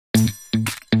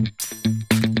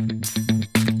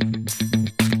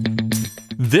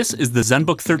This is the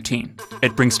ZenBook 13.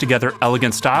 It brings together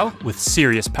elegant style with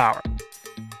serious power.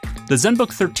 The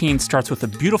ZenBook 13 starts with a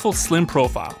beautiful slim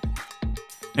profile.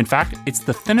 In fact, it's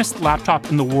the thinnest laptop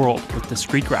in the world with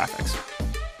discrete graphics.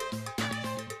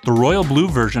 The royal blue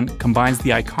version combines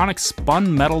the iconic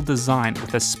spun metal design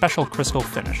with a special crystal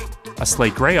finish. A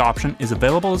slate gray option is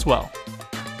available as well.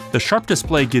 The sharp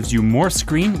display gives you more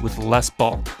screen with less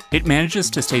bulk. It manages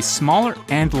to stay smaller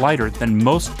and lighter than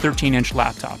most 13-inch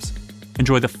laptops.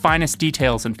 Enjoy the finest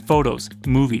details in photos,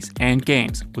 movies, and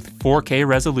games with 4K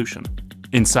resolution.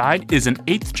 Inside is an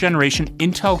 8th generation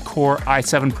Intel Core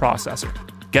i7 processor.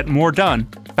 Get more done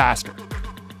faster.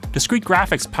 Discrete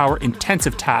graphics power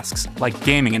intensive tasks like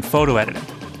gaming and photo editing.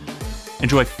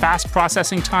 Enjoy fast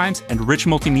processing times and rich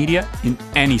multimedia in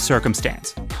any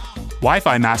circumstance.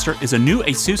 Wi-Fi Master is a new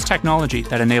Asus technology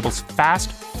that enables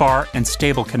fast, far, and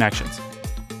stable connections.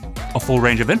 A full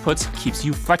range of inputs keeps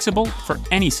you flexible for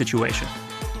any situation.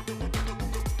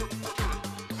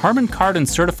 Harman Kardon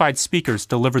certified speakers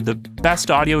deliver the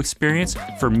best audio experience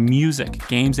for music,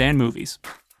 games, and movies.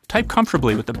 Type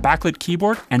comfortably with a backlit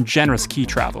keyboard and generous key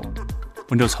travel.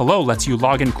 Windows Hello lets you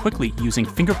log in quickly using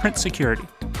fingerprint security.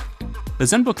 The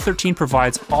ZenBook 13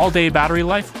 provides all-day battery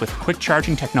life with quick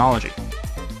charging technology.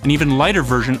 An even lighter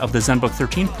version of the ZenBook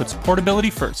 13 puts portability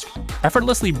first.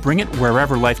 Effortlessly bring it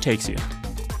wherever life takes you.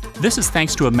 This is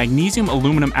thanks to a magnesium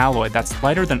aluminum alloy that's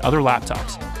lighter than other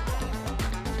laptops.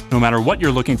 No matter what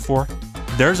you're looking for,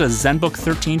 there's a ZenBook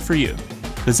 13 for you.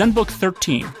 The ZenBook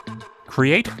 13.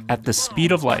 Create at the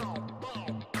speed of light.